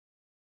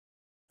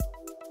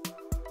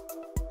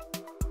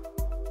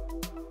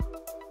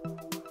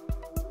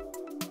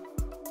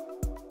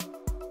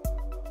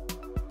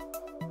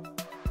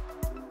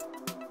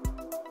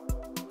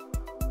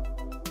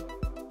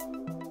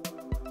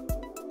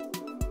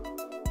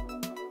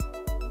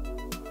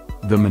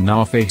The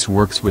monophase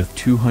works with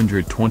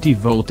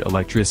 220-volt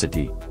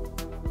electricity.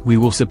 We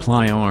will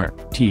supply our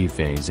T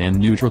phase and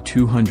neutral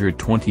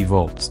 220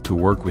 volts to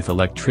work with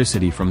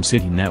electricity from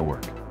city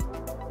network.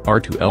 R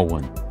to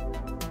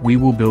L1. We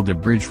will build a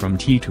bridge from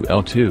T to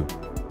L2.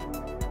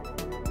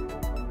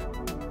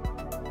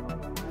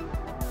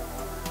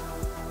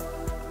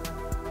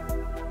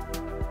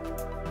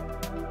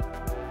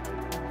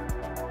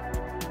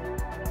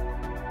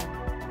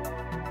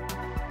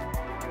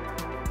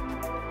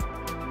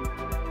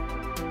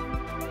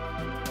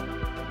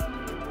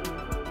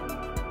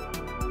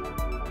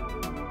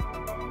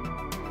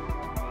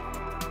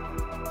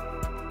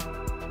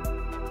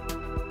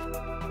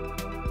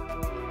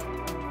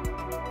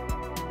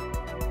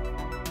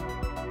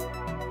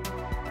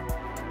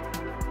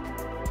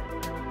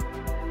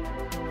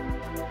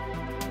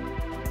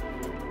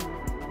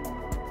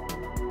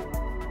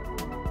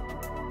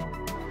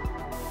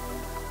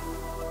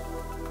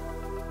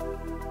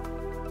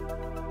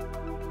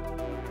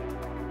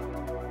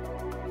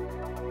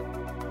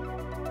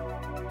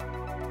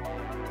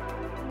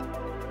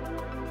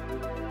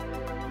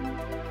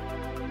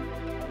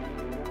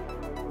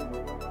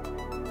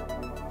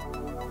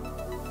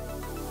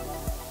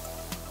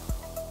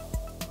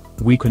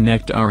 We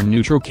connect our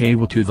neutral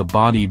cable to the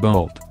body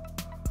bolt.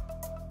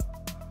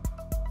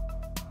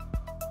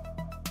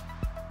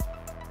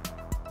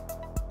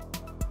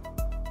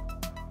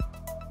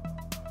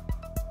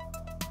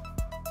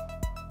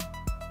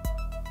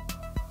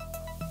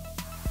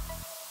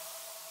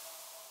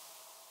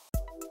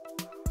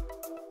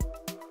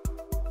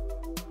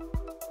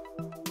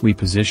 We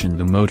position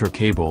the motor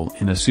cable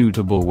in a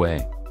suitable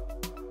way.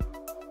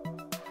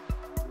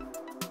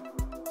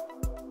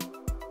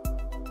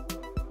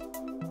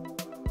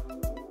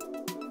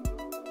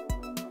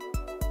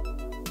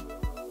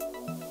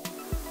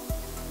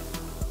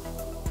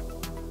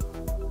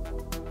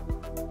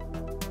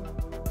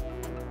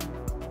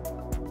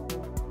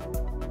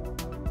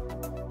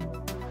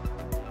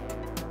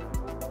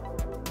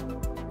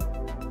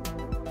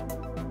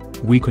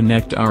 We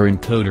connect our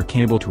encoder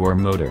cable to our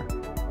motor.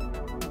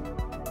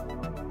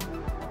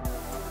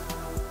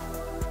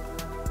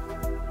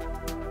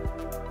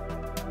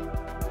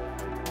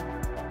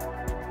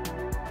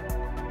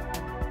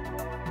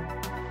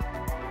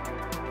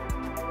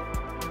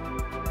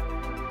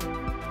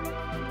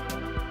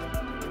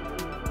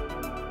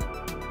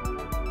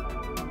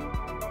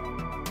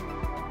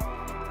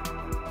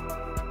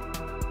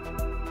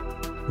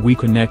 We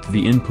connect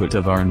the input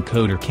of our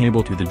encoder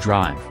cable to the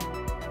drive.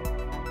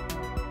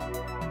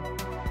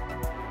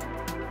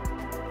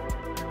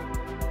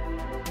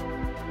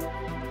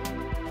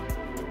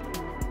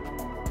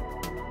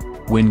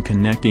 When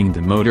connecting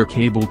the motor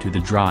cable to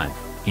the drive,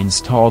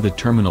 install the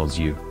terminals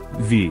U,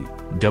 V,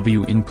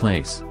 W in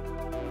place.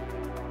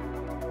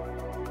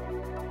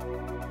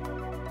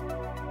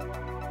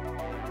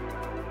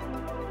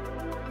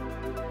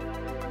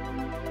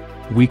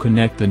 We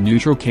connect the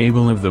neutral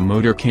cable of the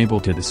motor cable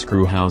to the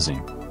screw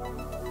housing.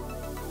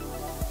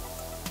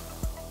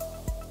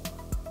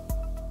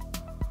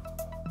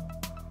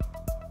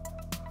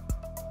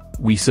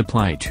 We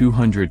supply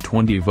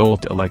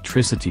 220-volt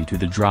electricity to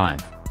the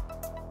drive.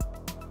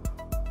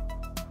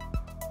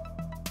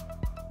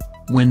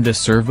 When the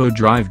servo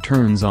drive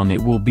turns on,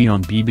 it will be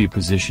on BB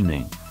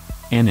positioning.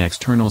 An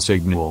external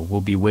signal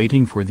will be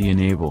waiting for the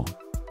enable.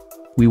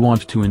 We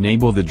want to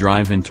enable the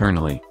drive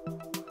internally.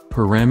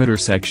 Parameter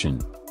section.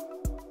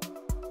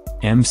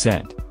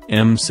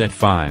 MSET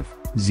 5,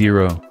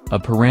 0, a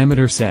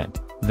parameter set,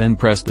 then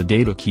press the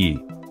data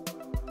key.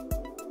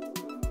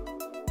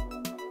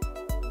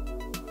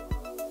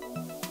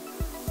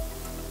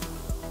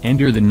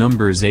 Enter the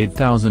numbers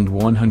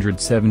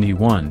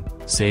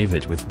 8171, save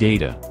it with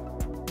data.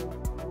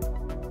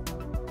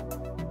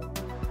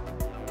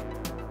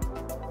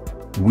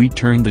 We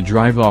turn the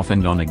drive off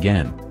and on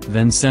again,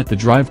 then set the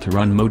drive to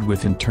run mode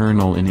with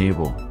internal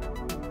enable.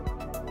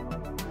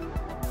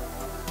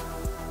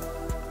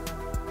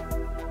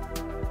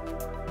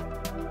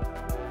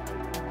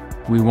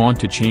 We want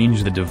to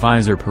change the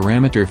divisor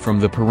parameter from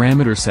the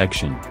parameter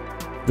section.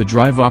 The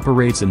drive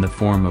operates in the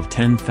form of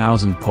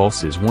 10,000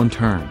 pulses one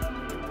turn.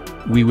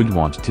 We would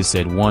want to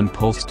set one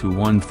pulse to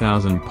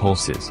 1000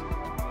 pulses.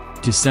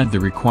 To set the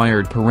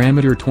required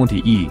parameter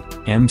 20E,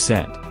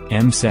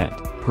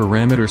 MSET,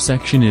 parameter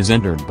section is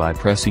entered by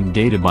pressing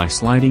data by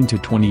sliding to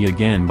 20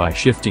 again by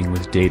shifting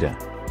with data.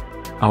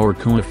 Our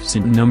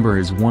coefficient number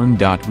is 1.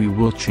 We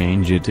will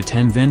change it to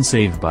 10 then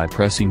save by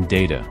pressing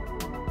data.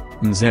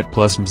 MZ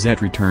plus MZ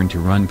return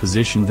to run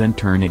position then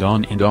turn it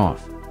on and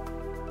off.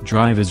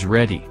 Drive is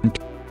ready.